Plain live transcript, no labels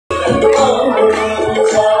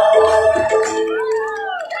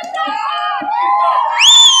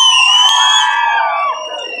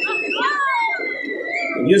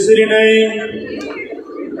यसरी नै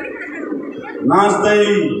नाच्दै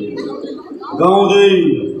गाउँदै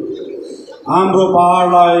हाम्रो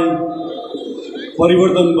पहाडलाई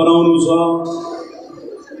परिवर्तन बनाउनु छ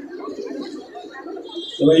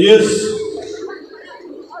र यस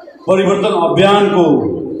परिवर्तन अभियानको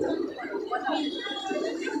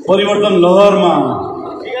परिवर्तन लहरमा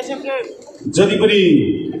जति पनि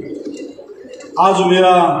आज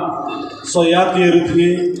मेरा सहयात्रीहरू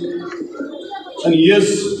थिए अनि यस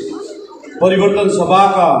परिवर्तन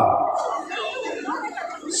सभाका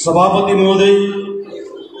सभापति महोदय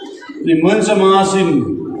अनि मञ्च महासिन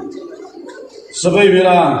सबै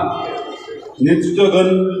मेरा नेतृत्वगण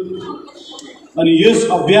अनि यस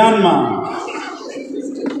अभियानमा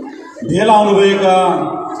भेला आउनुभएका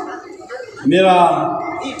मेरा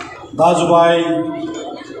दाजुभाइ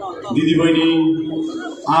दिदीबहिनी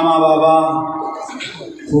आमा बाबा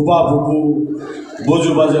फुपा फुपू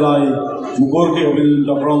बोजू बाजेलाई म गोर्खे अभिनन्दन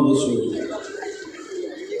टक्राउँदछु।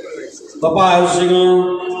 तपाईहरुसँग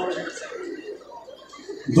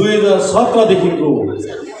 2017 देखिको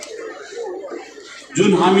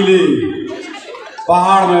जुन हामीले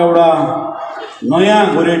पहाडमा एउटा नयाँ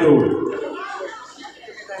गोरेटो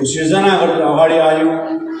सिर्जना गरेर अगाडि आयौं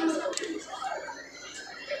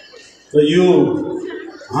र यो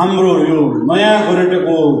हाम्रो यो नयाँ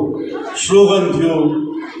गोरेटोको स्लोगन थियो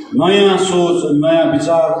नयाँ सोच नयाँ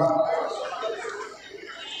विचार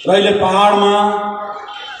र अहिले पहाडमा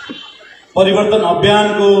परिवर्तन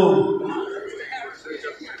अभियानको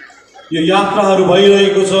यो यात्राहरू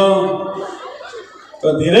भइरहेको छ र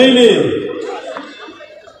धेरैले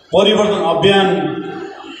परिवर्तन अभियान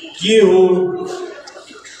के हो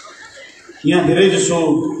यहाँ धेरै जसो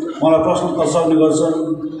मलाई प्रश्न तर्साउने गर्छन्।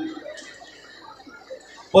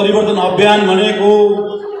 परिवर्तन अभियान भनेको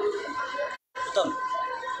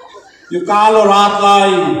यो कालो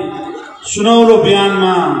रातलाई सुनौलो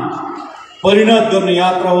बिहानमा परिणत गर्ने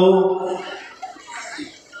यात्रा हो।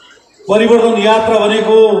 परिवर्तन यात्रा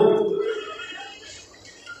भनेको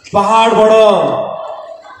पहाडबाट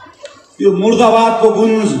यो मुर्दाबादको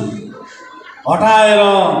गुन्ज हटाएर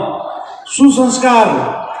सुसंस्कार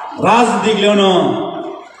राजनीति ल्याउन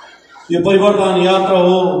यो परिवर्तन यात्रा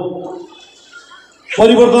हो।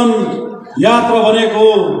 परिवर्तन यात्रा भनेको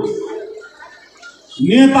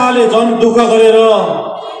नेताले जन दुःख गरेर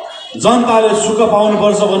जनताले सुख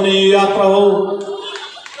पाउनुपर्छ भन्ने यात्रा हो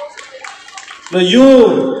र यो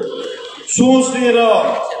सोच लिएर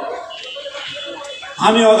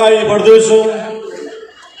हामी अगाडि बढ्दैछौं।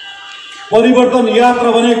 परिवर्तन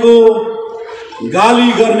यात्रा भनेको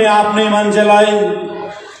गाली गर्ने आफ्नै मान्छेलाई,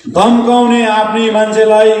 धम्काउने आफ्नै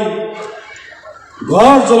मान्छेलाई,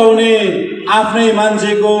 घर चलाउने आफ्नै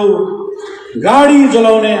मान्छेको, गाडी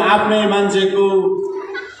चलाउने आफ्नै मान्छेको,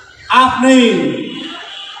 आफ्नै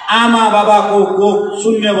आमा बाबाको कोख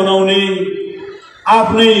शून्य बनाउने,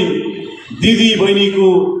 आफ्नै दिदी बहिनीको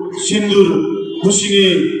सिन्दूर खुसिने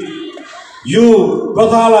यो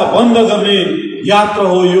प्रथालाई बन्द गर्ने यात्रा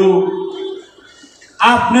हो। यो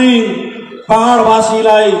आफ्नै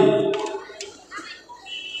पहाडवासीलाई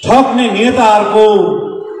ठग्ने नेताहरूको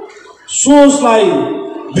सोचलाई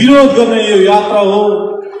विरोध गर्ने यो यात्रा हो।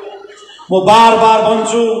 म बार बार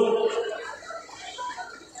भन्छु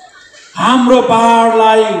हाम्रो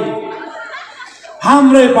पहाडलाई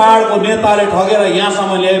हाम्रै पहाडको नेताले ठगेर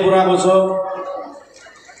यहाँसम्म ल्याइपुर्याएको छ।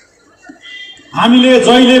 हामीले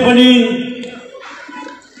जहिले पनि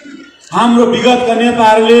हाम्रो विगतका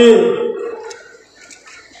नेताहरूले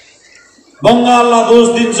बंगाललाई दोष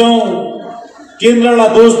दिन्छौं, केन्द्रलाई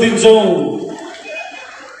दोष दिन्छौं,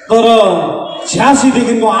 तर 86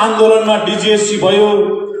 देखिको आन्दोलनमा डीजीएससी भयो,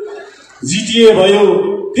 जीटीए भयो,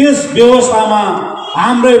 त्यस व्यवस्थामा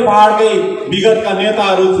हाम्रै पहाडकै विगतका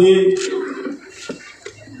नेताहरू थिए।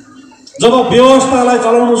 जब व्यवस्थालाई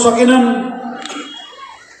चलाउन सकेनन्,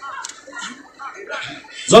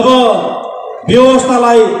 जब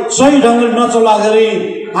व्यवस्थालाई सही ढंगले नचलाउँदाखेरि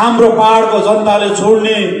हाम्रो पहाडको जनताले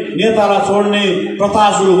छोड्ने, नेतालाई छोड्ने प्रथा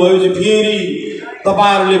सुरु भयो। चाहिँ फेरि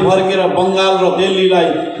तपाईहरुले फर्केर बंगाल र दिल्लीलाई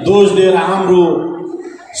दोष दिएर हाम्रो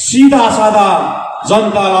सीधा सादा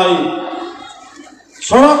जनतालाई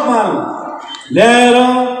सडकमा ल्याएर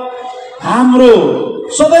हाम्रो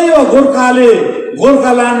सदैव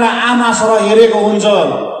गोर्खाल्यान्डलाई आमा सरह हेरेको हुन्छ।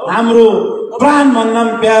 हाम्रो प्राण भन्दा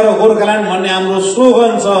प्यारो गोर्खाल्यान्ड भन्ने हाम्रो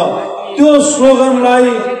स्लोगन छ। त्यो स्लोगनलाई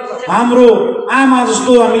हाम्रो आमा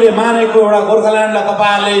जस्तो हामीले मानेको एउटा गोर्खाल्यान्डलाई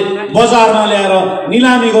तपाईहरुले बजारमा ल्याएर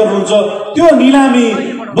निलामी गर्नुहुन्छ। त्यो निलामी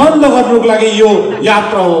बन्द गर्नुको लागि यो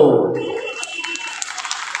यात्रा हो।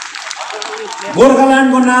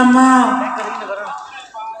 गोर्खाल्यान्डको नाममा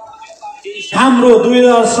हाम्रो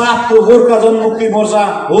 2007 को गोर्खा जनमुक्ति मोर्चा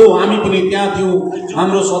हो, हामी पनि त्यहाँ थियौं।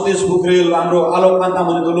 हाम्रो सतेश पोखरेल, हाम्रो आलोककान्ता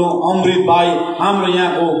मनिदुलो, अमृत भाइ, हाम्रो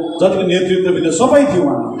यहाँको जति नेतृत्वबिन्द सबै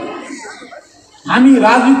थियौं। हामी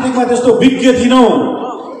राजनीतिमा त्यस्तो विज्ञ थिनौं,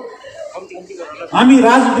 हामी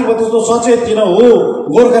राजनीतिमा त्यस्तो सचेत थिनौं। हो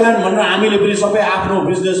गोर्खाल्यान्ड भनेर हामीले पनि सबै आफ्नो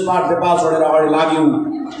बिजनेस पार्ट व्यापार छोडेर अगाडि लाग्यौं।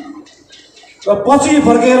 र पछि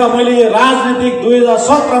फर्केर मैले राजनीतिक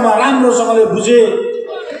 2017 मा राम्रोसँगले बुझे।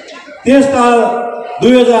 त्यस्ता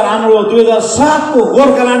 2007 को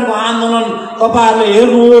गोर्खाल्यान्डको आन्दोलन तपाईहरुले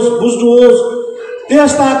हेर्नुहोस्, बुझ्नुहोस्।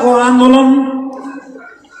 त्यस्ताको आन्दोलन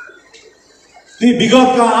ती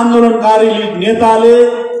विगतका आन्दोलनकारी नेताले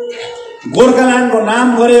गोर्खाल्यान्डको नाम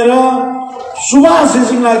गरेर सुभाष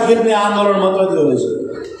घिसिङलाई खेद्ने आन्दोलन मात्र थियो रहेछ।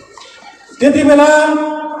 त्यति बेला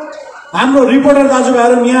हाम्रो रिपोर्टर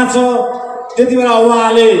दाजुभाइहरु यहाँ छ, त्यति बेला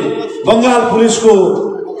उहाँले बंगाल पुलिसको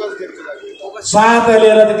सहायता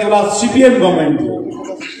लिएर, त्यति बेला सीपीएम गभर्नमेन्ट थियो,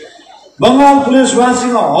 बंगाल पुलिस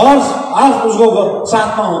वासीसँग हर उसको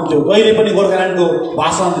साथमा हुन्थ्यो। कहिले पनि गोर्खाल्यान्डको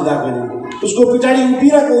भाषण दिँदाखेरि उसको पछाडि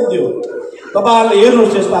उभिरहेको हुन्थ्यो। तपाईहरुले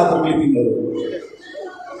हेर्नुहोस् त्यस्ता क्लिपिङहरु।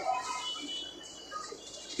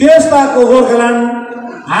 त्यस्ताको गोर्खाल्यान्ड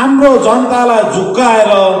हाम्रो जनतालाई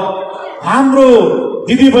झुक्काएर, हाम्रो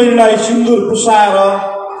दिदीबहिनीलाई सिन्दूर पुसाएर,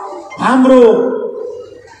 हाम्रो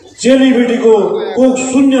चेलीबेटीको कोख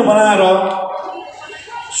शून्य बनाएर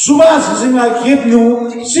सुभाष घिसिङलाई खेद्नु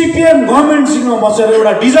सीपीएम गभर्नमेन्टसँग बसेर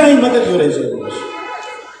एउटा डिजाइन मात्रै थियो रहेछ।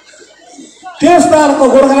 त्यस्ताको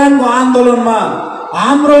गोर्खाल्यान्डको आन्दोलनमा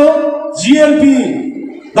हाम्रो जीएलपी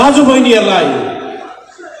दाजुबहिनीहरूलाई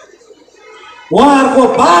उहाँहरूको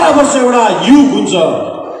 12 वर्ष एउटा युग हुन्छ।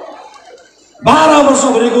 12 वर्ष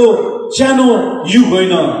भनेको सानो युग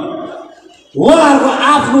होइन। उहाँहरूको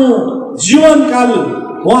आफ्नो जीवनकाल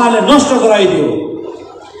उहाँले नष्ट गराइदियो।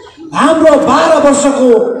 हाम्रो 12 वर्षको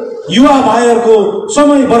युवा भाइहरूको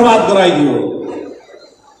समय बर्बाद गराइदियो।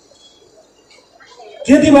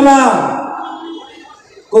 त्यति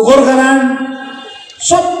बेलाको गोर्खाल्यान्ड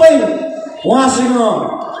सबै उहाँसँग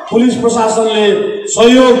पुलिस प्रशासनले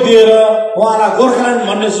सहयोग दिएर, उहाँलाई गोर्खाल्यान्ड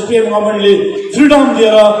भन्ने सीपीएम गभर्नमेन्टले फ्रिडम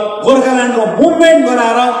दिएर गोर्खाल्यान्डको मुभमेन्ट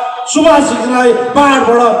गराएर सुभाष घिसिङलाई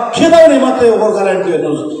पहाडबाट खेदाउने मात्रै हो गोर्खाल्यान्ड।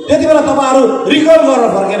 हेर्नुहोस् त्यति बेला तपाईहरु रिकल गरेर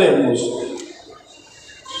फर्केर हेर्नुहोस्।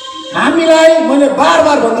 हामीलाई मैले बार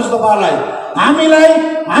बार भन्छु तपाईहरुलाई, हामीलाई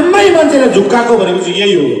हाम्रै मान्छेले झुक्काको भनेको चाहिँ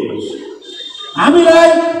यही हो। हामीलाई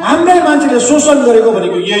हाम्रै मान्छेले शोषण गरेको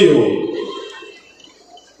भनेको यही हो।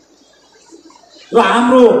 र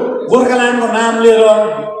हाम्रो गोर्खाल्यान्डको नाम लिएर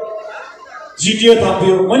जिटिए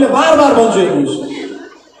थपियो। मैले बार बार भन्छु हेर्नुहोस्,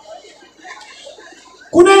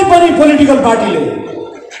 कुनै पनि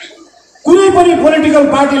पोलिटिकल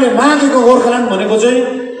पार्टीले मागेको गोर्खाल्यान्ड भनेको चाहिँ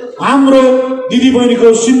हाम्रो दिदीबहिनीको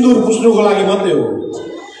सिन्दूर पुस्नुको लागि मात्रै हो,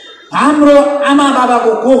 हाम्रो आमा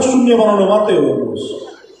बाबाको कोख शून्य बनाउनु मात्रै हो। हेर्नुहोस्,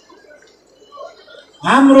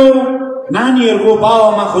 हाम्रो नानीहरूको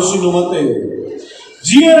बाबामा खोसिनु मात्रै हो।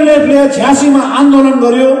 जीएनएलएफले 86 मा आन्दोलन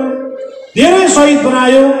गर्यो, धेरै शहीद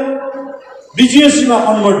बनायो, बीजेएससीमा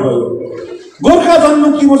कन्भर्ट भयो। गोर्खा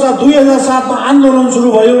जनमुक्ति मोर्चा 2007 मा आन्दोलन सुरु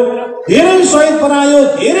भयो, धेरै शहीद बनायो,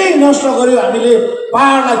 धेरै नष्ट गर्यो, हामीले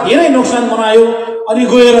पहाडलाई धेरै नोक्सान बनायो, अनि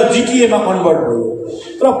गएर जिटिएमा कन्भर्ट भयो।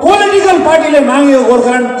 र पोलिटिकल पार्टीले मागेको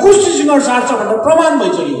गोर्खाल्यान्ड कुस्तीसँग साट्छ भनेर प्रमाण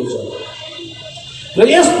भइसकेको छ। र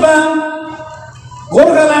यसमा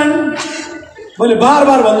गोर्खाल्यान्ड मैले बार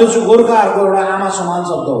बार भन्दैछु, गोर्खाहरूको एउटा आमा समान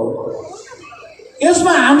शब्द हो।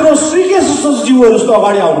 यसमा हाम्रो श्रीकृष्णजीवहरू जस्तो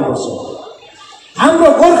अगाडि आउनुपर्छ,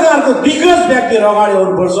 हाम्रो गोर्खाहरूको दिग्गज व्यक्तिहरू अगाडि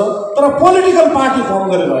आउनुपर्छ, तर पोलिटिकल पार्टी फर्म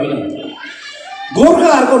गरेर होइन।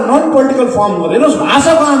 गोर्खाहरूको नन पोलिटिकल फर्म गरेर। हेर्नुहोस्,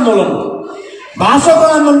 भाषाको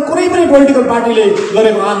आन्दोलन कुनै पनि पोलिटिकल पार्टीले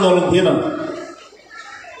गरेको आन्दोलन थिएन।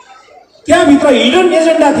 त्यहाँभित्र हिडन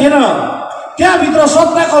एजेन्डा थिएन, त्यहाँभित्र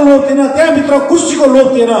सत्ताको लोभ थिएन, त्यहाँभित्र कुर्सीको लोभ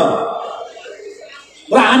थिएन।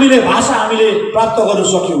 र हामीले प्राप्त गर्न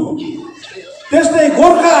सक्यौं। त्यस्तै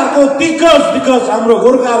गोर्खाहरूको दिग्गज हाम्रो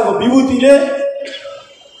गोर्खाहरूको विभूतिले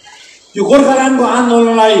यो गोर्खाल्यान्डको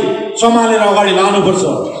आन्दोलनलाई सम्हालेर अगाडि लानुपर्छ।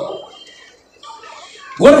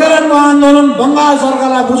 गोर्खाल्यान्डको आन्दोलन बंगाल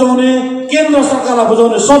सरकारलाई बुझाउने, केन्द्र सरकारलाई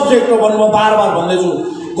बुझाउने सब्जेक्ट हो भन्नु म बार बार भन्दैछु।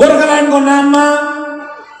 गोर्खाल्यान्डको नाममा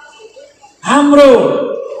हाम्रो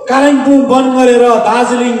कालिम्पोङ बन्द गरेर,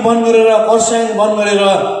 दार्जिलिङ बन्द गरेर, खरसाङ बन्द गरेर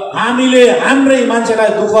हामीले हाम्रै मान्छेलाई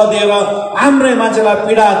दुःख दिएर, हाम्रै मान्छेलाई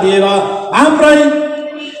पीडा दिएर, हाम्रै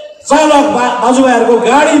चालक दाजुभाइहरूको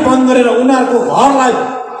गाडी बन्द गरेर उनीहरूको घरलाई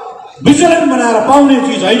विचलन बनाएर पाउने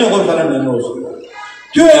चिज होइन गोर्खाल्यान्ड। हेर्नुहोस्,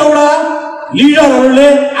 त्यो एउटा लिडरहरूले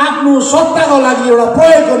आफ्नो सत्ताको लागि एउटा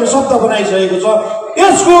प्रयोग गर्ने शब्द बनाइसकेको छ।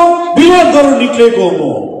 यसको विरोध गर्न निक्लेको म।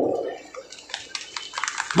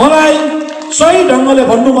 मलाई सही ढङ्गले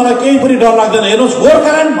भन्नु मलाई केही पनि डर लाग्दैन। हेर्नुहोस्,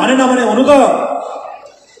 गोर्खाल्यान्ड भनेन भने हुनु त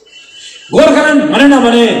गोर्खाल्यान्ड भनेन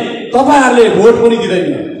भने तपाईहरुले भोट पनि दिदैन।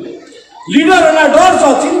 लिडरहरुलाई डर छ,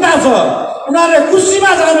 चिन्ता छ, उनीहरुले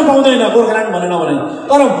खुसीमा जानु पाउँदैन गोर्खाल्यान्ड भनेन भने।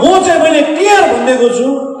 तर म चाहिँ मैले क्लियर भन्दैको छु,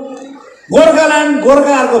 गोर्खाल्यान्ड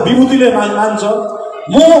गोर्खाहरुको विभूतिले मान्छ।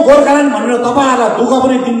 म गोर्खाल्यान्ड भनेर तपाईहरुलाई दुःख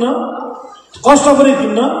पनि दिन्न, कष्ट पनि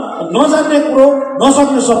दिन्न। नजान्ने कुरो,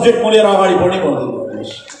 नसक्ने सब्जेक्ट म लिएर अगाडि बढ्नै पर्दैन।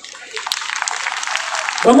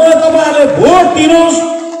 र मलाई तपाईहरुले भोट दिनुहोस्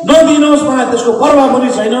नदिनुहोस् मलाई त्यसको पर्वाह पनि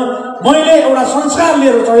छैन। मैले एउटा संस्कार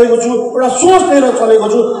लिएर चलेको छु, एउटा सोच लिएर चलेको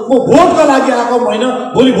छु। म भोटको लागि आएको होइन,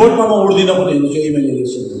 भोलि भोटमा म उड्दिन पनि हेर्छु एमएलए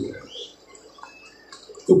इलेक्सन।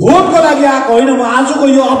 त्यो भोटको लागि आएको होइन। म आजको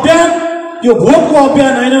यो अभियान, यो भोटको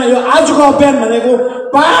अभियान होइन, यो आजको अभियान भनेको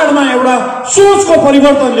पहाडमा एउटा सोचको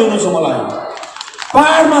परिवर्तन ल्याउनु छ मलाई।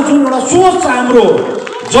 पहाडमा जुन एउटा सोच छ हाम्रो,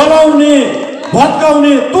 जलाउने,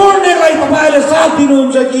 भत्काउने, तोड्नेलाई तपाईहरुले साथ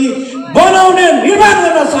दिनुहुन्छ कि बनाउने, निर्माण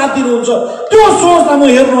गर्न साथ दिनुहुन्छ, त्यो सोचलाई म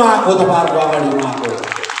हेर्नु आएको तपाईहरुको अगाडि आएको।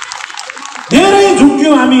 धेरै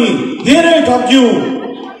झुक्यौं हामी, धेरै ठग्यौं,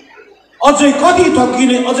 अझै कति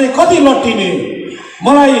ठगिने, अझै कति लट्टिने।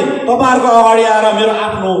 मलाई तपाईहरुको अगाडि आएर मेरो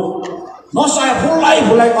आफ्नो नसा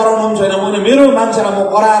फुल्लाई कराउनु छैन। मैले मेरो मान्छेलाई म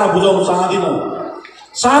कराएर बुझाउन चाहदिनँ।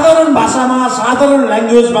 साधारण भाषामा, साधारण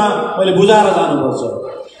ल्याङ्ग्वेजमा मैले बुझाएर जानुपर्छ।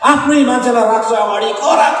 आफ्नै मान्छेलाई राख्छ अगाडि,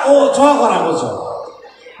 कराएको छ।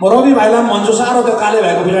 म रवि भाइलाई भन्छु, साह्रो त्यो काले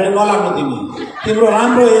भाइको पछाडि नलाग्नु तिमी। तिम्रो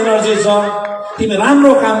राम्रो एनर्जी छ, तिमी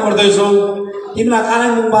राम्रो काम गर्दैछौ, तिमीलाई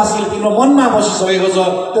कालिम्पोङवासीले तिम्रो मनमा बसिसकेको छ।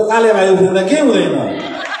 त्यो काले भाइ उफ्रिँदा के हुँदैन।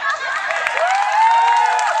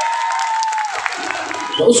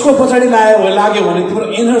 उसको पछाडि लाग्यो भने तिम्रो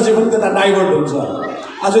एनर्जी पनि त्यता डाइभर्ट हुन्छ।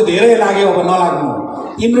 आज धेरै लाग्यो, अब नलाग्नु।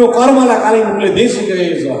 तिम्रो कर्मलाई कालिम्पोङले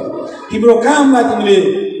देखिसकेको छ, तिम्रो कामलाई तिमीले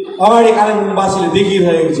अगाडि कालिम्पोङवासीले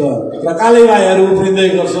देखिरहेको छ। र काले भाइहरू उफ्रिँदै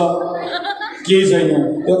गर्छ, केही छैन।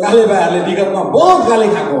 त्यो काले भाइहरूले विगतमा बहुत गाली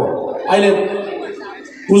खाएको, अहिले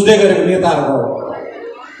बुझ्दै गरेको नेताहरूको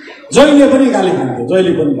जहिले पनि गाली खान्थ्यो,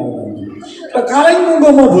 जहिले पनि गाली खान्थ्यो। र कालिम्पोङको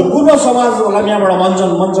म भूतपूर्व समाजलाई यहाँबाट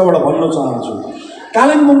मञ्चबाट भन्न चाहन्छु,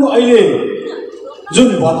 कालिम्पोङको अहिले जुन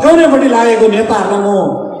भत्काउनेपट्टि लागेको नेताहरूलाई म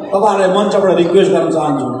तपाईहरुलाई मञ्चबाट रिक्वेस्ट गर्न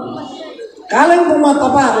चाहन्छु। कालिम्पोङमा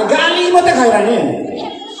तपाईहरुले गाली मात्रै खाइरहने।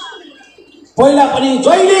 पहिला पनि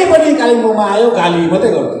जहिले पनि कालिम्पोङमा आयो गाली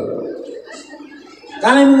मात्रै गर्थ्यो।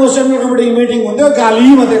 कालिम्पोङको सेन्ट्रल कमिटीको मिटिङ हुन्थ्यो, गाली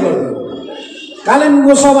मात्रै गर्थ्यो।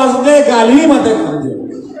 कालिम्पोङको सभासदले गाली मात्रै खान्थ्यो।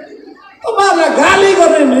 तपाईहरुलाई गाली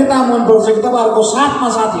गर्ने नेता मनपर्छ कि तपाईहरुको साथमा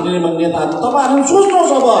साथ हिँड्ने नेता? तपाईहरुले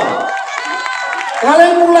सोच्नुहोस्। अब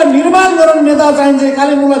कालिम्पोङलाई निर्माण गर्ने नेता चाहिन्छ,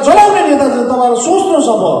 कालिम्पोङलाई जलाउने नेता चाहिन्छ। तपाईहरु सोच्नुहोस्।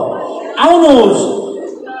 अब आउनुहोस्,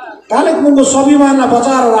 कालिम्पोङको स्वाभिमानलाई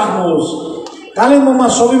बचाएर राख्नुहोस्। कालिम्पोङमा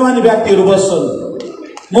स्वाभिमानी व्यक्तिहरू बस्छन्।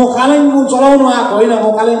 म कालिम्पोङ चलाउनु आएको होइन, म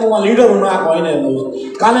कालिम्पोङमा लिडर हुनु आएको होइन। हेर्नुहोस्,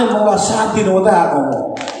 कालिम्पोङलाई साथ दिनु मात्रै आएको म।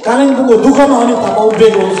 कालिम्पोङको दुःखमा अनित थापा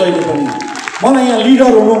उभिएको हुन्छ अहिले पनि। मलाई यहाँ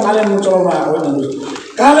लिडर हुनु, कालिम्पोङ चलाउनु आएको होइन।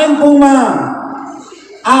 कालिम्पोङमा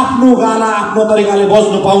आफ्नो गाना आफ्नो तरिकाले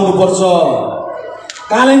बज्नु पाउनुपर्छ।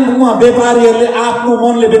 कालिम्पोङमा व्यापारीहरूले आफ्नो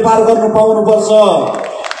मनले व्यापार गर्नु पाउनुपर्छ।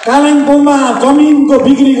 कालिम्पोङमा जमिनको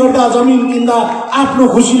बिक्री गर्दा, जमिन किन्दा आफ्नो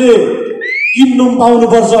खुसीले किन्नु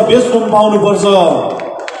पाउनुपर्छ, बेच्नु पाउनुपर्छ।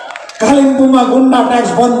 कालिम्पोङमा गुन्डा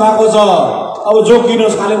ट्याक्स बन्द भएको छ। अब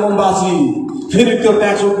जोगिनुहोस् कालिम्पोङवासी, फेरि त्यो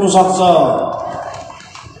ट्याक्स उठ्नु सक्छ।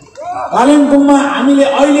 कालिम्पोङमा हामीले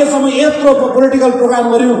अहिलेसम्म यत्रो पोलिटिकल प्रोग्राम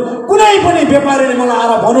गर्यौं, कुनै पनि व्यापारीले मलाई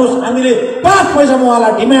आएर भन्नुहोस् हामीले 5 पैसामा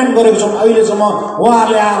उहाँलाई डिमान्ड गरेको छौँ, अहिलेसम्म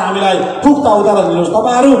उहाँहरूले आएर हामीलाई पुख्ता उधार दिनुहोस्।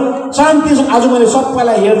 तपाईहरु शान्तिसँग, आज मैले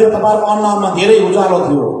सबैलाई हेर्दै तपाईहरुको अनुहारमा धेरै उज्यालो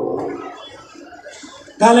थियो।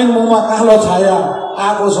 कालिम्पोङमा कालो छाया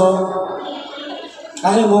आएको छ।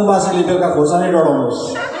 कालिम्पोङवासीले बेलुका खोर्सानी डढाउनुहोस्,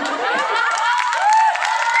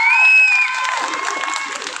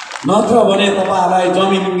 नत्र भने तपाईहरुलाई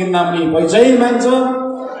जमिन किन्दा पनि पैसै माग्छ,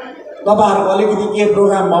 तपाईहरुको अलिकति के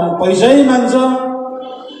प्रोग्राममा पनि पैसै माग्छ,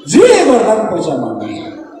 जे गर्दा पनि पैसा माग्छ।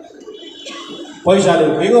 पैसाले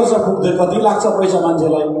के गर्छ? पुग्दै कति लाग्छ पैसा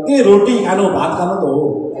मान्छेलाई? के रोटी खानु, भात खानु त हो।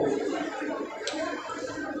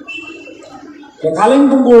 र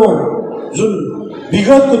कालिम्पोङको जुन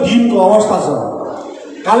विगतको दिनको अवस्था छ,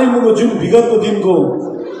 कालिम्पोङको जुन विगतको दिनको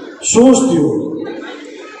सोच थियो,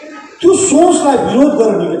 त्यो सोचलाई विरोध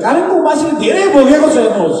गर्ने कालिम्पोङवासीले धेरै भोगेको छ।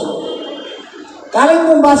 हेर्नुहोस्,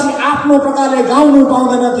 कालिम्पोङवासी आफ्नो प्रकारले गाउनु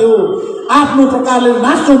पाउँदैन थियो, आफ्नो प्रकारले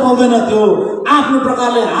नाच्नु पाउँदैन थियो, आफ्नो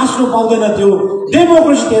प्रकारले हाँस्नु पाउँदैन थियो।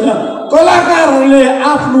 डेमोक्रेसी थिएन। कलाकारहरूले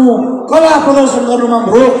आफ्नो कला प्रदर्शन गर्नुमा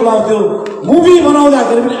रोक लाउँथ्यो। मुभी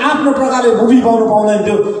बनाउँदाखेरि पनि आफ्नो प्रकारले मुभी पाउनु पाउँदैन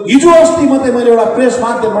थियो। हिजो अस्ति मात्रै मैले एउटा प्रेस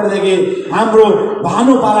माध्यमबाट देखेँ, हाम्रो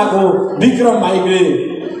भानुपालाको विक्रम भाइले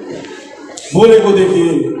बोलेको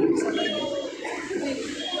देखेँ।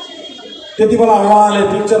 त्यति बेला उहाँले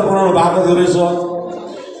पिक्चर बनाउनु भएको थियो रहेछ।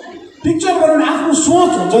 पिक्चर बनाउने आफ्नो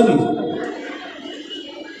सोच हुन्छ नि,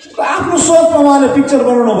 आफ्नो सोचमा उहाँले पिक्चर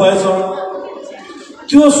बनाउनु भएछ।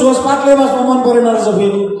 त्यो सोच पाटले बासमा मन परेन रहेछ।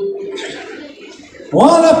 फेरि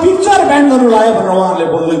उहाँलाई पिक्चर ब्यान गर्नु लाग्यो भनेर उहाँहरूले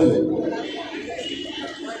बोल्दै थियो।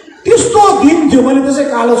 त्यस्तो दिन थियो। मैले त्यसै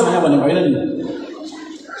कालो छैन भनेको होइन नि,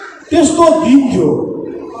 त्यस्तो दिन थियो।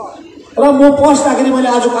 र म पस्दाखेरि मैले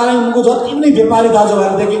आज कालिम्पोङको जति पनि व्यापारी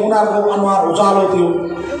दाजुभाइहरू देखेँ, उनीहरूको अनुहार उज्यालो थियो,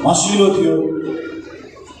 हँसिलो थियो।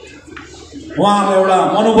 उहाँहरूको एउटा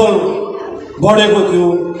मनोबल बढेको थियो।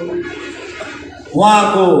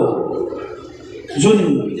 उहाँहरूको जुन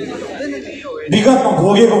विगतमा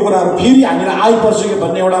भोगेको कुराहरू फेरि हामीलाई आइपर्छ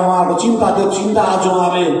भन्ने एउटा उहाँहरूको चिन्ता थियो। चिन्ता आज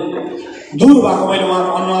उहाँले दूर भएको मैले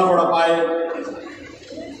उहाँको अनुहारबाट पाएँ।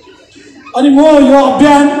 अनि म यो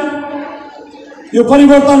अभियान, यो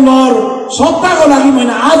परिवर्तन लहर सत्ताको लागि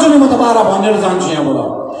मैले आज नै म तपाईँलाई भनेर जान्छु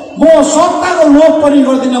यहाँबाट। म सत्ताको लोभ पनि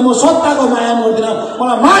गर्दिनँ, म सत्ताको माया पनि गर्दिनँ।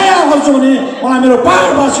 मलाई माया गर्छु भने मलाई मेरो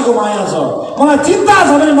पहाडवासीको माया छ। मलाई चिन्ता छ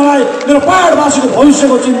भने मलाई मेरो पहाडवासीको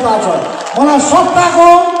भविष्यको चिन्ता छ। मलाई सत्ताको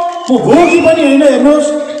म भोगी पनि होइन, हेर्नुहोस्,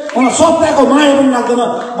 मलाई सत्ताको माया पनि लाग्दैन,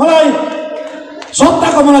 मलाई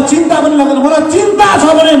सत्ताको मलाई चिन्ता पनि लाग्दैन। मलाई चिन्ता छ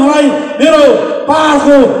भने मलाई मेरो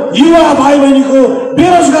पहाडको युवा भाइ बहिनीको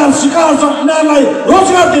बेरोजगार शिकार छ, यिनीहरूलाई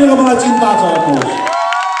रोजगार दिनेको मलाई चिन्ता छ। हेर्नुहोस्,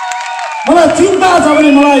 मलाई चिन्ता छ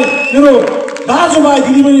भने मलाई मेरो दाजुभाइ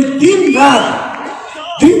दिदीबहिनी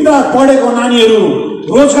दिन रात पढेको नानीहरू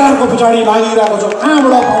रोजगारको पछाडि लागिरहेको छ,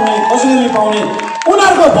 कहाँबाट पाउने, कसरी पाउने,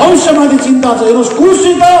 उनीहरूको भविष्यमाथि चिन्ता छ। हेर्नुहोस्,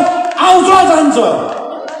 खुसी त आउँछ जान्छ,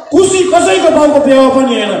 खुसी कसैको बाउको बेवा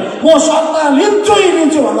पनि होइन। म सत्ता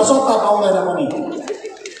लिन्छु भन्दा सत्ता पाउँदैन पनि।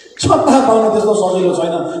 सत्ता पाउनु त्यस्तो सजिलो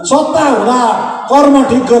छैन। सत्ता हुँदा कर्म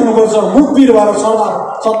ठिक गर्नुपर्छ। मुखवीर भएर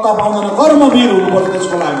सत्ता पाउँदैन, कर्मवीर हुनुपर्छ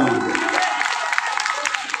त्यसको लागि।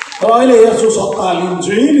 र अहिले हेर्छु सत्ता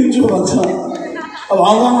लिन्छु भन्छ। अब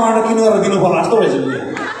हङकङबाट किनेर दिनु पर्ला जस्तो भइसक्यो।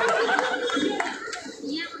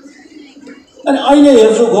 अनि अहिले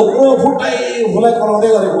हेर्छु घोप्रो फुटाइ कराउँदै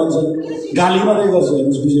गरेको हुन्छ, गाली मात्रै गर्छ।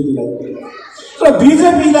 हेर्नुहोस् बिजेपीलाई। र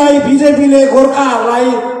बिजेपीले गोर्खाहरूलाई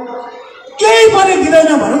केही पनि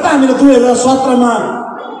दिँदैन भने त हामीले 2017मा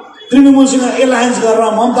तृणमूलसँग एलायन्स गरेर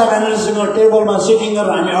ममता ब्यानर्जीसँग टेबलमा सिटिङ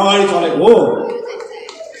गरेर हामी अगाडि चलेको हो।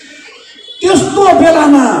 त्यस्तो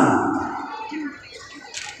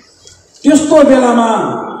बेलामा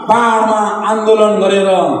पहाडमा आन्दोलन गरेर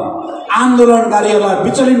आन्दोलनकारीहरूलाई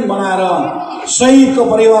विचलित बनाएर, शहीदको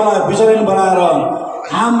परिवारलाई विचलित बनाएर,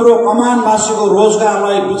 हाम्रो कमानवासीको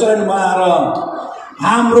रोजगारलाई विचलित बनाएर,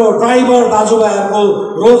 हाम्रो ड्राइभर दाजुभाइहरूको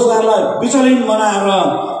रोजगारलाई विचलित बनाएर,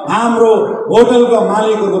 हाम्रो होटलको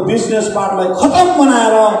मालिकहरूको बिजनेस पार्टलाई खतम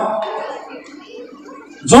बनाएर,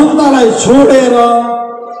 जनतालाई छोडेर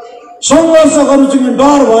सङ्घर्ष गर्नु चाहिँ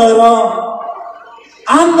डर भएर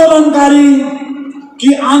आन्दोलनकारी कि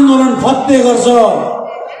आन्दोलन फत्ते गर्छ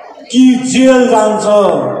कि जेल जान्छ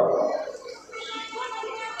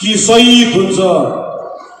कि शहीद हुन्छ।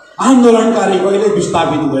 आन्दोलनकारी कहिले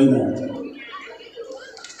विस्थापित हुँदैन।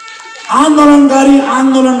 आन्दोलनकारी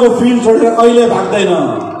आन्दोलनको फिल्ड छोडेर कहिले भाग्दैन।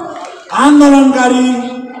 आन्दोलनकारी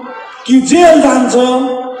कि जेल जान्छ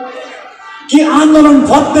कि आन्दोलन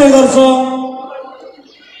फत्ते गर्छ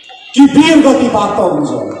कि वीर गति प्राप्त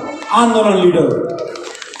हुन्छ आन्दोलन लिडर।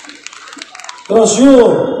 र यो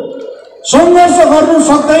सङ्घर्ष गर्नु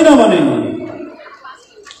सक्दैन भने,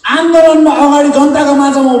 आन्दोलनमा अगाडि जनताको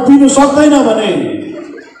माझमा उभिनु सक्दैन भने,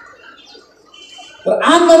 र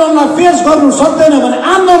आन्दोलनलाई फेस गर्नु सक्दैन भने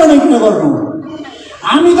आन्दोलन किन गर्नु?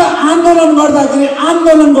 हामी त आन्दोलन गर्दाखेरि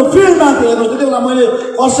आन्दोलनको फिल्डमा थिए। हेर्नुहोस्, त्यति बेला मैले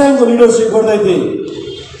खरसाङको लिडरसिप गर्दै थिएँ।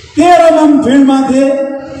 13मा फिल्डमा थिएँ,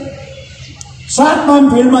 7मा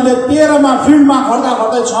फिल्डमा थिएँ, 13मा फिल्डमा खर्दा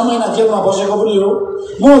 6 महिना जेलमा बसेको पनि हो।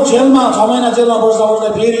 म जेलमा 6 महिना जेलमा बस्दा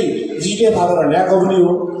फेरि जिटे थालेर ल्याएको पनि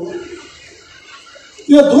हो।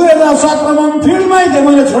 यो 2017मा फिल्डमै थिएँ,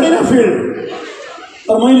 मैले छोडिनँ फिल्ड।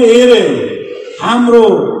 तर मैले हेरेँ हाम्रो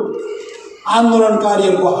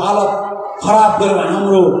आन्दोलनकारीहरूको हालत खराब गरेर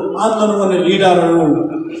हाम्रो आन्दोलन गर्ने लिडरहरू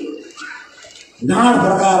ढाँड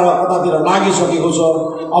फर्काएर कतातिर लागिसकेको छ।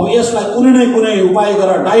 अब यसलाई कुनै न कुनै उपाय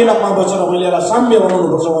गरेर डाइलगमा बसेर मैले यसलाई साम्य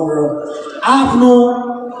बनाउनुपर्छ भनेर आफ्नो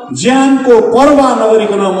ज्यानको परवाह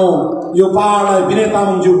नगरिकन म यो पहाडलाई विनय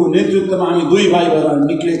तामाङज्यूको नेतृत्वमा हामी दुई भाइ भएर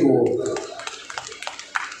निक्लेको हो।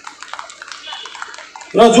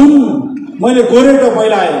 र जुन मैले गोरेटो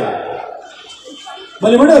पहिलाएँ,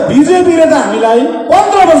 मैले भने बिजेपीले त हामीलाई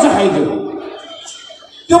 15 वर्ष खाइदियो।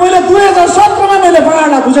 त्यो मैले 2017 मा मैले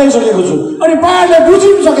पहाडलाई बुझाइसकेको छु अनि पहाडले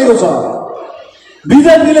बुझिसकेको छ।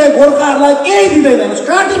 बिजेपीले गोर्खाहरूलाई केही दिँदैन,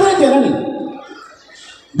 काँटी पनि दिएन नि।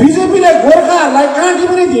 बिजेपीले गोर्खाहरूलाई काँटी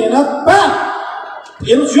पनि दिएन।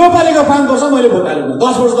 हेर्नुहोस्, यो पालिको 5 वर्ष मैले भोट हालेको,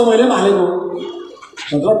 10 वर्ष त मैले पनि हालेको,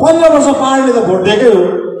 तर 15 वर्ष पहाडले त भोट दिएकै हो।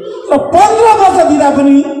 र 15 वर्ष दिँदा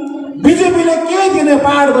पनि बिजेपीले केही दिने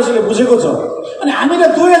पहाडवासीले बुझेको छ। अनि हामीले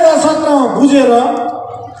 2017 मा बुझेर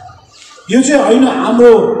यो चाहिँ होइन,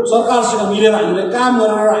 हाम्रो सरकारसँग मिलेर हामीले काम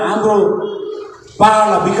गरेर हाम्रो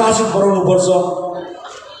पहाडलाई विकसित बनाउनुपर्छ।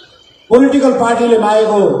 पोलिटिकल पार्टीले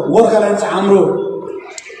मागेको गोर्खाल्यान्ड चाहिँ हाम्रो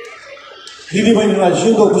दिदीबहिनीलाई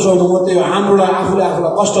जिउँदो कुसाउनु मात्रै हो, हाम्रोलाई आफूलाई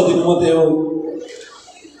कष्ट दिनु मात्रै हो।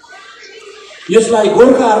 यसलाई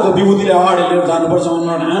गोर्खाहरूको विभूतिले अगाडि लिएर जानुपर्छ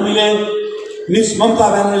भनेर हामीले मिस ममता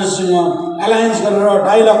ब्यानर्जीसँग एलायन्स गरेर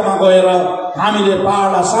डाइलगमा गएर हामीले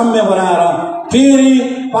पहाडलाई साम्य बनाएर फेरि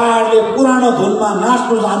पहाडले पुरानो धुनमा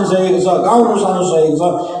नाच्नु जानिसकेको छ, गाउनु जानिसकेको छ।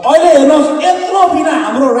 अहिले हेर्नुहोस्, यत्रो बिना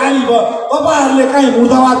हाम्रो र्याली भयो, तपाईँहरूले कहीँ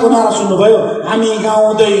मुर्दाबादको नारा सुन्नुभयो? हामी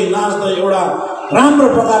गाउँदै नाच्दै एउटा राम्रो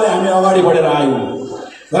प्रकारले हामी अगाडि बढेर आयौँ,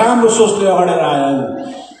 राम्रो सोचले अगाडि आयौँ।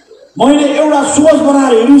 मैले एउटा सोच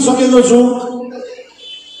बनाएर हिँडिसकेको छु।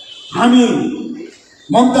 हामी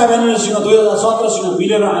ममता ब्यानर्जीसँग 2017सँग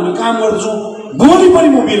मिलेर हामी काम गर्छौँ। भोलि पनि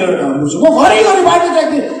म मिलेर काम गर्छु। म घरिघरि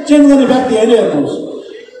पार्टी चेन्ज गर्ने व्यक्ति होइन। हेर्नुहोस्,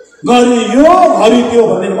 घरि यो घरि त्यो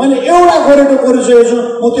भन्ने मैले एउटा गोरेटो गरिसकेको छु।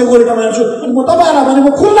 म त्यो गोरेटोमा हेर्छु अनि म तपाईँहरूलाई भने म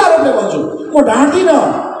खुल्ला रूपले भन्छु, म ढाँट्दिनँ।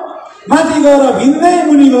 माथि गएर भिन्दै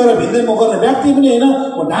मुनि गएर भिन्दै म गर्ने व्यक्ति पनि होइन।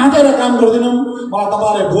 म ढाँटेर काम गर्दिनँ। मलाई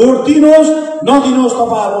तपाईँहरूले भोट दिनुहोस् नदिनुहोस्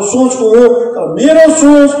तपाईँहरूको सोचको हो, तर मेरो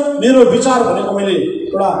सोच मेरो विचार भनेको मैले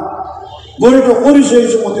एउटा गोरेटो गरिसकेको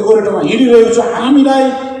छु। म त्यो गोरेटोमा हिँडिरहेको छु। हामीलाई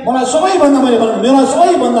मलाई सबैभन्दा मैले भने मलाई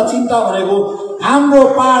सबैभन्दा चिन्ता भनेको हाम्रो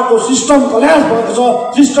पहाडको सिस्टम कल्यास भएको छ,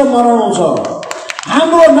 सिस्टम बनाउनु छ।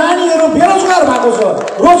 हाम्रो नानीहरू बेरोजगार भएको छ,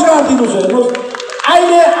 रोजगार दिनु छ। हेर्नुहोस्,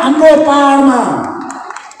 अहिले हाम्रो पहाडमा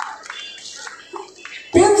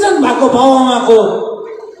पेन्सन भएको बाबुआमाको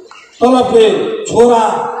तलबले छोरा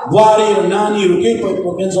बुहारी र नानीहरू केही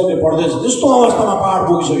पेन्सनले पढ्दैछ। त्यस्तो अवस्थामा पहाड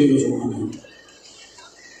पुगिसकेको छौँ हामी,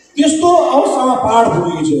 त्यस्तो अवस्थामा पहाड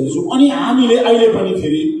पुगिसकेको छौँ। अनि हामीले अहिले पनि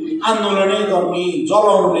फेरि आन्दोलनै गर्ने,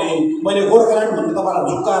 जलाउने, मैले गोर्खाल्यान्ड भन्ने तपाईँलाई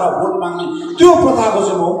झुक्काएर भोट माग्ने त्यो प्रथाको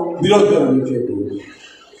चाहिँ म विरोध गरेर निक्लेको हो।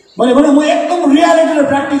 मैले भने म एकदम रियालिटी र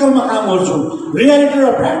प्र्याक्टिकलमा काम गर्छु। रियालिटी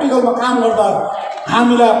र प्र्याक्टिकलमा काम गर्दा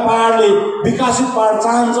हामीलाई पहाडले विकसित पहाड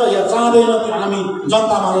चाहन्छ या चाहँदैन त्यो हामी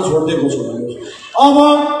जनतामा छोडिदिएको छौँ। अब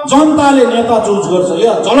जनताले नेता चुज गर्छ,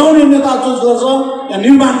 या जलाउने नेता चुज गर्छ या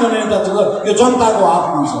निर्माण गर्ने नेता चुज गर्छ, यो जनताको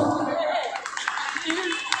हातमा छ।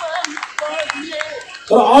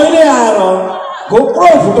 तर अहिले आएर घोक्रो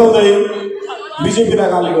फुटाउँदै बिजेपीलाई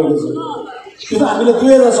गाली गर्दैछ। त्यो त हामीले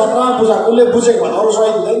 2017मा बुझाएको, उसले बुझेको भए अरू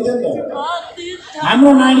सही हुँदैन थियो नि त।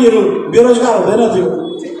 हाम्रो नानीहरू बेरोजगार हुँदैन थियो,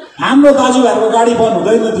 हाम्रो दाजुभाइहरूको गाडी बन्द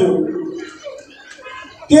हुँदैन थियो।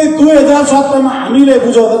 त्यही 2017मा हामीले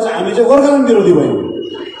बुझाउँदा चाहिँ हामी चाहिँ गोर्खाल्यान्ड विरोधी भयौँ।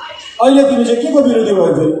 अहिले तिमी चाहिँ के को विरोधी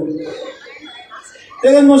भयो थियो?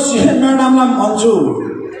 त्यही म सिएम म्याडमलाई भन्छु,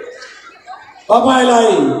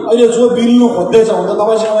 तपाईँलाई अहिले जो मिल्नु खोज्दैछ भने त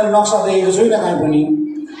तपाईँसँग मैले नक्सा देखेको छुइनँ कहीँ पनि।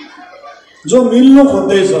 जो मिल्नु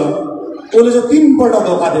खोज्दैछ उसले चाहिँ 3 पल्ट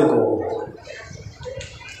धोका दिएको हो।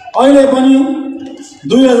 अहिले पनि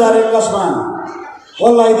 2021मा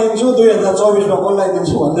कसलाई दिन्छु, 2024मा कसलाई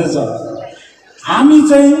दिन्छु भन्दैछ। हामी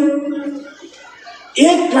चाहिँ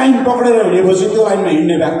एक लाइन पक्रेर हिँडेपछि त्यो लाइनमा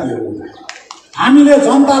हिँड्ने व्यक्तिहरू। हामीले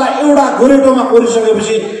जनतालाई एउटा गोरेटोमा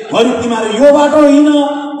कोरिसकेपछि घरि तिमीहरू यो बाटो हिँड,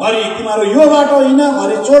 घरि तिमीहरू यो बाटो हिँड,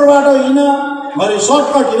 घरि चोर बाटो हिँड, घरि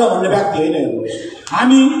सर्टकट हिँड भन्ने व्यक्ति होइन। हेर्नुहोस्,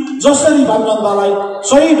 हामी जसरी भए जनतालाई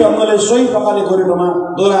सही ढङ्गले सही प्रकारले गोरेटोमा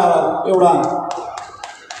डोलाएर एउटा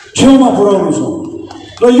छेउमा पुर्याउनु छ।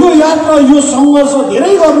 र यो यात्रा यो सङ्घर्ष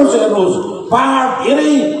धेरै गर्नु छ। हेर्नुहोस्, पहाड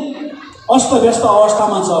धेरै अस्तव्यस्त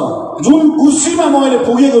अवस्थामा छ। जुन कुर्सीमा म अहिले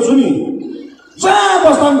पुगेको छु नि, जहाँ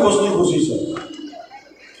बस्दा पनि खोज्ने खुसी छ,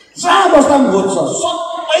 जहाँ बस्दा पनि खोज्छ।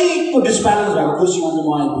 सबैको डिस्ब्यालेन्स भएको कुर्सीमा चाहिँ म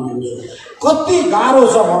आइपुगेको छु। कति गाह्रो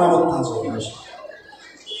छ मलाई थाहा छ। हेर्नुहोस्,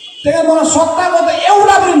 त्यही मलाई सत्ताको त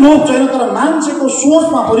एउटा पनि लोभ छैन, तर मान्छेको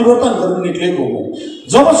सोचमा परिवर्तन गर्नु निक्लेको हो।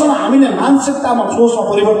 जबसम्म हामीले मानसिकतामा सोचमा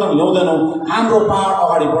परिवर्तन ल्याउँदैनौँ हाम्रो पहाड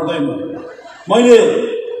अगाडि बढ्दैन। मैले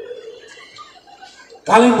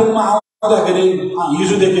कालिम्पोङमा आउँदाखेरि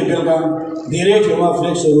हिजोदेखि बेलुका धेरै ठाउँमा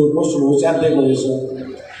फ्लेक्सहरू पोस्टरहरू च्यातिएको रहेछ,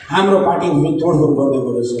 हाम्रो पार्टी तोडफोड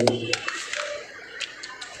गरिदिएको रहेछ।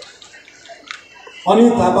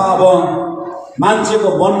 अनित थापा अब मान्छेको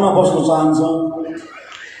मनमा बस्न चाहन्छ।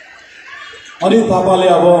 अनित थापाले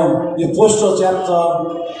अब यो पोस्टर च्याप्छ,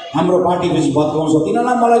 हाम्रो पार्टी बीच भत्काउँछ।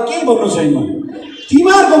 तिनीहरूलाई मलाई केही भन्नु छैन।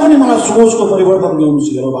 तिमीहरूको पनि मलाई सोचको परिवर्तन ल्याउनु छ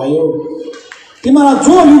हेर भाइयो। तिमीलाई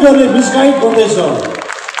जो लिडरले मिसगाइड गर्दैछ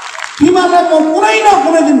तिमीहरूलाई म कुनै न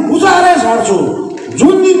कुनै दिन बुझाएरै छाड्छु।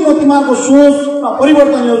 जुन दिन म तिमीहरूको सोचमा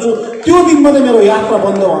परिवर्तन ल्याउँछु त्यो दिन मात्रै मेरो यात्रा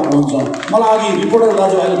बन्द हुन्छ। मलाई अघि रिपोर्टर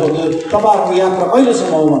दाजुभाइले भन्दै तपाईँहरूको यात्रा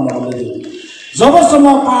कहिलेसम्म हो भनेर भन्दै थियो। जबसम्म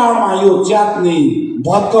पहाडमा यो च्यात्ने,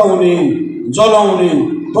 भत्काउने, जलाउने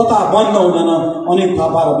प्रथा बन्द हुँदैन अनित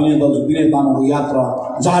थापा र विनय तामाङको यात्रा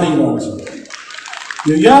जारी रहन्छ।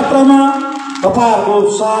 यो यात्रामा तपाईँहरूको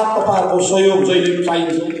साथ, तपाईँहरूको सहयोग जहिले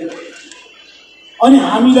चाहिन्छ। अनि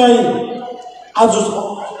हामीलाई आज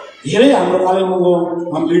धेरै हाम्रो कालिम्पोङको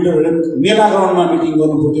हाम्रो लिडरहरूले मेला ग्राउन्डमा मिटिङ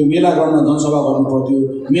गर्नु पर्थ्यो, मेला ग्राउन्डमा जनसभा गर्नु पर्थ्यो,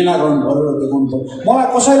 मेला ग्राउन्ड गरेर देखाउनु पर्थ्यो। मलाई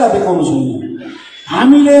कसैलाई देखाउनु छैन।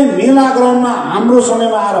 हामीले मेला ग्राउन्डमा हाम्रो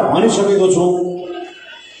समयमा आएर भनिसकेको छौँ,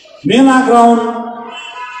 मेला ग्राउन्ड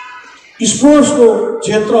स्पोर्ट्सको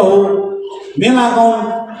क्षेत्र हो, मेला ग्राउन्ड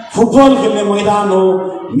फुटबल खेल्ने मैदान हो,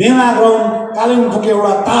 मेला ग्राउन्ड कालिम्पोङको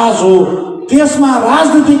एउटा ताज हो। त्यसमा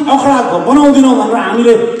राजनीतिक अखडा बनाउँदैनौँ भनेर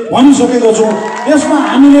हामीले भनिसकेको छौँ। त्यसमा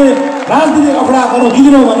हामीले राजनीतिक अखडा गर्न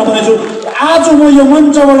दिँदैनौँ भनेर भनेको छु। आज म यो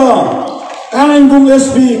मञ्चबाट कालिम्पोङ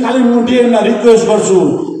एसपी, कालिम्पोङ डिएमलाई रिक्वेस्ट गर्छु,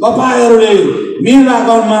 तपाईँहरूले मेला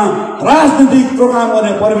ग्राउन्डमा राजनीतिक प्रोग्राम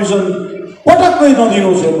गर्ने पर्मिसन पटक्कै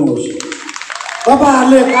नदिनुहोस्। हेर्नुहोस्,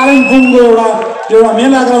 तपाईँहरूले कालिम्पोङको एउटा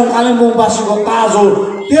मेला ग्राउन्ड कालिम्पोङवासीको ताज हो,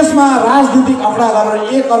 त्यसमा राजनीतिक अखडा गरेर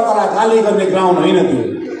एक अर्कालाई गाली गर्ने ग्राउन्ड होइन त्यो।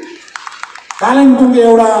 कालिम्पोङको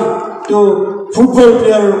एउटा त्यो फुटबल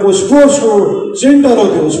प्लेयरहरूको स्पोर्ट्सको सेन्टर हो।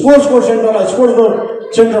 त्यो स्पोर्ट्सको सेन्टरलाई स्पोर्ट्सको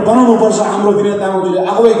सेन्टर बनाउनुपर्छ। हाम्रो विनय तामाङजीले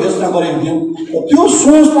आफै घोषणा गरेको थियौँ। त्यो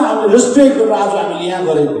सोचमा हामीले रेस्पेक्ट गरेर आज हामीले यहाँ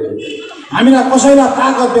गरेको थियौँ। हामीलाई कसैलाई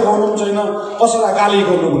ताकत देखाउनु पनि छैन, कसैलाई गाली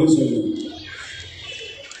गर्नु पनि छैन।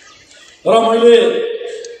 र मैले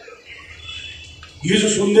हिजो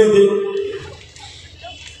सुन्दै थिएँ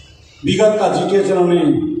विगतका जिटिए चलाउने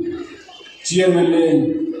चेयरम्यानले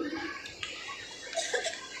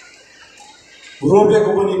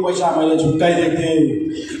रोपेको पनि पैसा मैले छुट्याइदिएको थिएँ,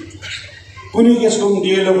 कुनै केसको पनि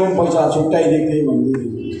डिएलओको पनि पैसा छुट्याइदिएको थिएँ भन्दै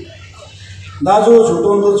थियो। दाजु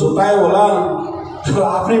छुट्याउनु त छुट्यायो होला,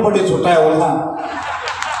 आफ्नैपट्टि छुट्यायो होला।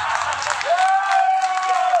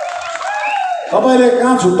 तपाईँले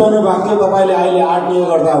कहाँ छुट्याउनु भएको थियो? तपाईँले अहिले आरटिए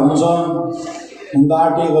गर्दा हुन्छ, हुन त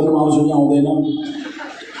आरटिए गर्नु आउँछ कि आउँदैन?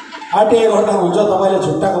 आरटिए गर्दा हुन्छ, तपाईँले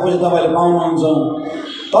छुट्टाएको पैसा तपाईँले पाउनुहुन्छ।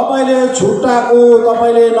 तपाईँले छुट्टाको,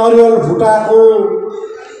 तपाईँले नरिवल फुटाएको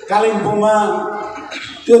कालिम्पोङमा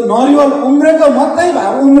त्यो नरिवल उम्रेको मात्रै भए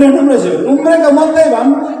उम्रेन रहेछ, उम्रेको मात्रै भए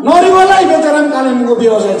नरिवलै बेचेर पनि कालिम्पोङको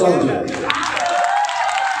व्यवसाय चल्थ्यो।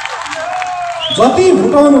 जति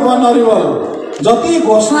फुटाउनु भयो नरिवल, जति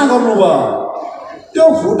घोषणा गर्नुभयो, त्यो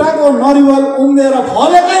फुटाको नरिवल उम्रेर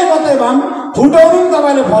फलेकै मात्रै भए फुटाउनु पनि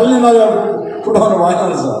तपाईँले फल्ने नरिवल फुटाउनु भएन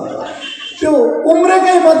रहेछ। त्यो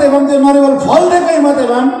उम्रेकै मात्रै भए त्यो नरिवल फल्दैकै मात्रै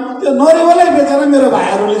भए त्यो नरिवलै बेचेर मेरो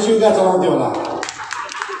भाइहरूले जीविका चलाउँथ्यो होला।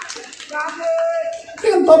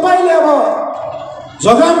 तपाईँले अब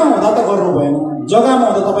जग्गामा हुँदा त गर्नु भएन। जग्गामा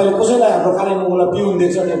हुँदा तपाईँले कसैलाई हाम्रो कालिम्पोङलाई पिउन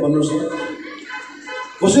देख्छ नि भन्नुहोस् न,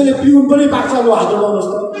 कसैले पिउन पनि पाक्छ लु हात उठाउनुहोस्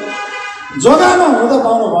त। जग्गामा हुँदा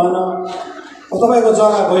पाउनु भएन। तपाईँको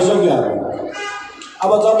जग्गा भइसक्यो।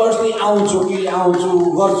 अब जबरजस्ती आउँछु कि आउँछु,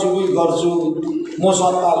 गर्छु कि गर्छु, म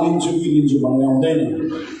सत्ता लिन्छु कि लिन्छु भनेर आउँदैन।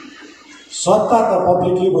 सत्ता त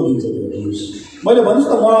पब्लिकले पो दिन्छ। मैले भन्नुहोस्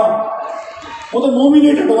त, म त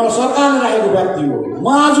नोमिनेटेड हो, मलाई सरकारले राखेको व्यक्ति हो। म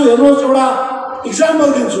आज हेर्नुहोस् एउटा इक्जाम्पल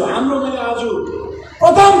दिन्छु। हाम्रो मैले आज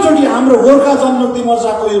प्रथमचोटि हाम्रो गोर्खा जनमुक्ति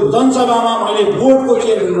मोर्चाको यो जनसभामा मैले बोर्डको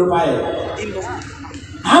चेयरम्यान पाएँ।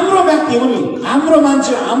 हाम्रो व्यक्ति हो नि, हाम्रो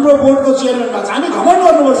मान्छे, हाम्रो बोर्डको चेयरम्यान भएको छ। हामी घमण्ड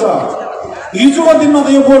गर्नुपर्छ। हिजोको दिनमा त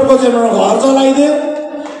यो बोर्डको चेयरम्यानको घर जलाइदिए,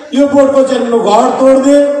 यो बोर्डको चेयरम्यानको घर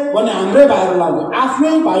तोडिदिए भने हाम्रै भाइहरू लाग्यो।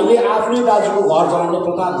 आफ्नै भाइले आफ्नै दाजुको घर जलाउने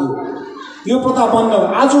प्रथा थियो। यो प्रथा बन्द भयो।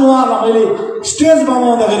 आज उहाँहरूलाई मैले स्टेजमा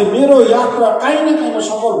आउँदाखेरि मेरो यात्रा काहीँ न काहीँ म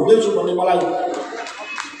सफल हुँदैछु भन्ने मलाई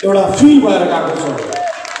एउटा फिल भएर गएको छ।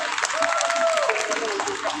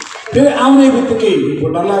 फेरि आउने बित्तिकै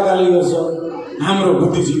भोटरलाई गाली गर्छ, हाम्रो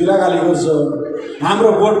बुद्धिजीवीलाई गाली गर्छ, हाम्रो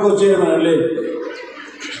बोर्डको चेयरम्यानहरूले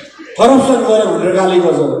करप्सन गरे भनेर गाली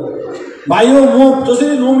गर्छ। भाइयो, म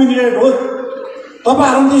जसरी नोमिनेटेड हो,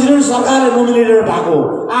 तपाईँहरू त्यसरी नै सरकारले नोमिनेटेड भएको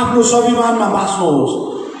आफ्नो स्वाभिमानमा बाँच्नुहोस्।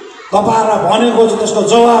 तपाईँहरूलाई भनेको चाहिँ त्यसको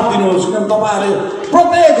जवाब दिनुहोस्। किनभने तपाईँहरूले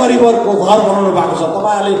प्रत्येक गरिबहरूको घर बनाउनु भएको छ।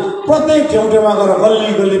 तपाईँहरूले प्रत्येक ठाउँमा गएर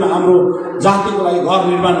गल्ली गल्लीमा हाम्रो जातिको लागि घर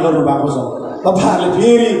निर्माण गर्नु भएको छ। तपाईँहरूले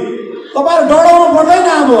फेरि तपाईँहरू डराउनु पर्दैन।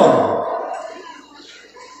 अब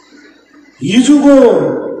हिजोको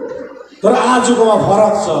तर आजकोमा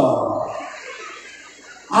फरक छ।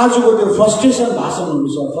 आजको त्यो फ्रस्ट्रेसन भाषणहरू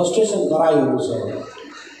छ, फ्रस्ट्रेसन कराइहरू छ।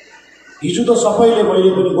 हिजो त सबैले मैले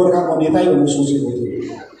पनि गोर्खाको नेतै भन्ने सोचेको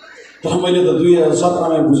थिएँ, तर मैले त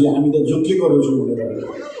 2017मा बुझेँ हामी त झुक्किएको रहेछौँ भनेर।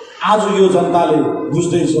 आज यो जनताले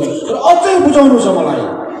बुझ्दैछ, तर अझै बुझाउनु छ मलाई,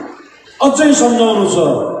 अझै सम्झाउनु छ,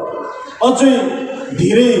 अझै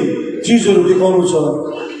धेरै चिजहरू देखाउनु छ।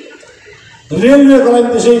 रेलवेको लागि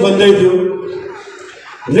त्यसै भन्दै थियो,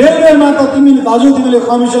 रेलवेमा त तिमीले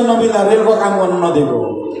कमिसन नमिल्दा रेलको काम गर्नु नदिएको।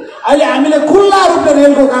 अहिले हामीले खुल्ला रूपले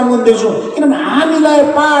रेलको काम गर्दैछौँ, किनभने हामीलाई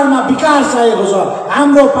पहाडमा विकास चाहिएको छ।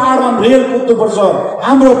 हाम्रो पहाडमा रेल कुद्नुपर्छ,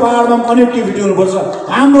 हाम्रो पहाडमा कनेक्टिभिटी हुनुपर्छ,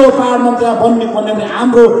 हाम्रो पहाडमा त्यहाँ बन्ने भने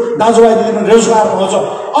हाम्रो दाजुभाइ दिदीबहिनी रोजगार पाउँछ।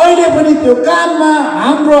 अहिले पनि त्यो काममा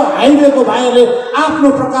हाम्रो हाइवेको भाइहरूले आफ्नो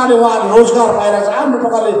प्रकारले उहाँहरूले रोजगार पाइरहेको छ, आफ्नो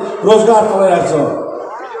प्रकारले रोजगार चलाइरहेको छ।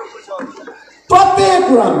 प्रत्येक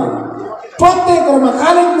कुरामा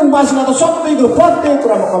कालिम्पोङवासीलाई त सबै कुरो प्रत्येक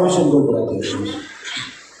कुरामा कमिसनको कुरा थियो,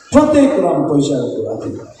 प्रत्येक कुरामा पैसाको कुरा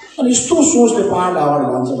थियो। अनि यस्तो सोचले पहाडलाई अगाडि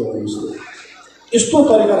लान्छ भन्नुहोस्, यस्तो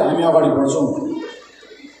तरिकाले हामी अगाडि बढ्छौँ।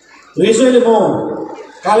 र यसैले म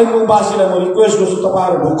कालिम्पोङवासीलाई म रिक्वेस्ट गर्छु,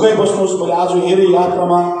 तपाईँहरू ढुक्कै बस्नुहोस्। मैले आज हेरेँ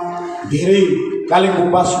यात्रामा धेरै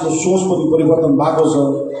कालिम्पोङवासीको सोच पनि परिवर्तन भएको छ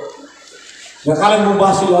र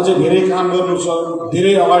कालिम्पोङवासीले अझै धेरै काम गर्नु छ,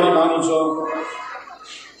 धेरै अगाडि लानु छ।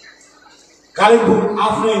 कालिम्पोङ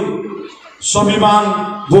आफ्नै स्वाभिमान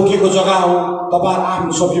बोकेको जग्गा हो, तपाईहरु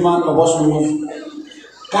आफ्नो स्वाभिमानमा बस्नुहोस्।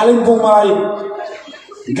 कालिम्पोङलाई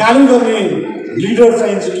गाली गर्ने लिडर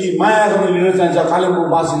चाहिन्छ कि माया गर्ने लिडर चाहिन्छ,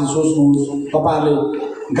 कालिम्पोङवासीले सोच्नुहोस्। तपाईहरुले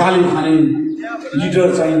गाली खाने लिडर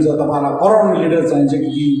चाहिन्छ, तपाईहरुलाई कराउने लिडर चाहिन्छ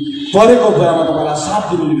कि परेको बेलामा तपाईहरुलाई साथ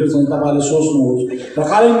दिने लिडर चाहिन्छ, तपाईहरुले सोच्नुहोस्। र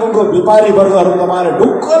कालिम्पोङको व्यापारी वर्गहरु तपाईहरुले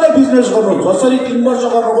ढुक्कले बिजनेस गर्नुहोस्, जसरी 3 वर्ष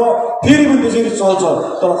गर्नुभयो फेरि पनि त्यसरी चल्छ।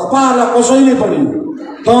 तर तपाईहरुलाई कसैले पनि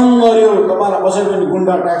तङ गर्यो, तपाईहरुलाई कसैले पनि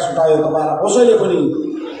गुन्डा ट्याक्स उठायो, तपाईहरुलाई कसैले पनि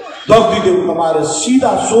दग्दिदियो, तपाईहरुले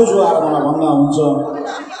सिधा सोझो आएर मलाई भन्दा हुन्छ।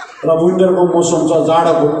 र विन्टरको मौसम छ,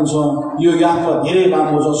 जाडोको हुन्छ, यो यात्रा धेरै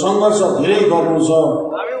लामो छ, सङ्घर्ष धेरै गर्नु छ।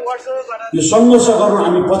 यो सङ्घर्ष गर्नु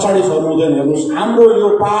हामी पछाडि छर्नु हुँदैन। हेर्नुहोस्, हाम्रो यो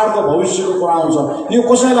पहाडको भविष्यको कुरा आउँछ। यो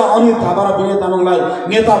कसैलाई अनित थापा र विनय तामाङलाई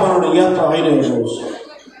नेता बनाउने यात्रा होइन। हेर्नुहोस्,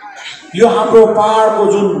 यो हाम्रो पहाडको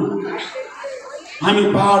जुन हामी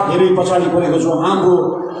पहाड धेरै पछाडि परेको छौँ, हाम्रो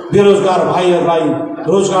बेरोजगार भाइहरूलाई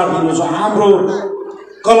रोजगार दिनु छ, हाम्रो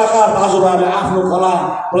कलाकार दाजुभाइहरूले आफ्नो कला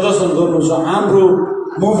प्रदर्शन गर्नु छ, हाम्रो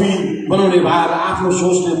मुभी बनाउने भाइहरूलाई आफ्नो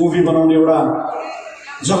सोचले मुभी बनाउने एउटा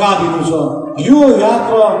जग्गा दिनु छ। यो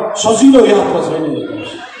यात्रा सजिलो यात्रा छैन।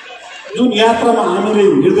 जुन यात्रामा हामीले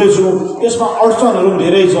हिँड्दैछौँ यसमा अडचनहरू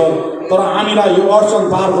धेरै छ, तर हामीलाई यो अडचन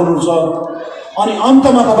पार गर्नु छ। अनि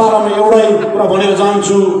अन्तमा तपाईहरुलाई एउटै कुरा भनेर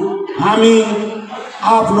जान्छु, हामी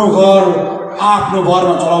आफ्नो घर आफ्नो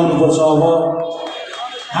भरमा चलाउनुपर्छ। अब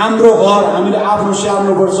हाम्रो घर हामीले आफ्नो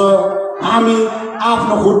स्याहार्नुपर्छ, हामी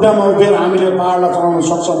आफ्नो खुट्टामा उभिएर हामीले पहाडलाई चलाउन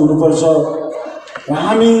सक्षम हुनुपर्छ। र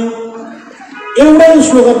हामी एउटै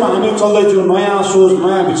स्लोगनमा हामी चल्दैछौँ, नयाँ सोच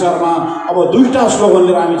नयाँ विचारमा। अब दुईटा स्लोगन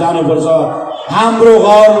लिएर हामी जानुपर्छ, हाम्रो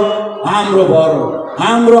घर हाम्रो घर।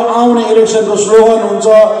 हाम्रो आउने इलेक्सनको स्लोगन हुन्छ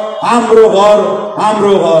हाम्रो घर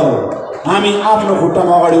हाम्रो घर। हामी आफ्नो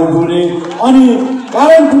खुट्टामा अगाडि उभिने। अनि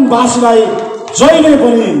कालिम्पोङवासीलाई जहिले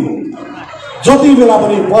पनि जति बेला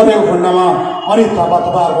पनि परेको खण्डमा अनित थापा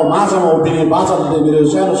तपाईहरुको माझमा उभिने बाचा दिँदै मेरो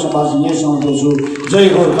सानो समाज यही समाउँछु। जय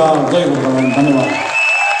गोर्खा, जय गोर्खा। धन्यवाद।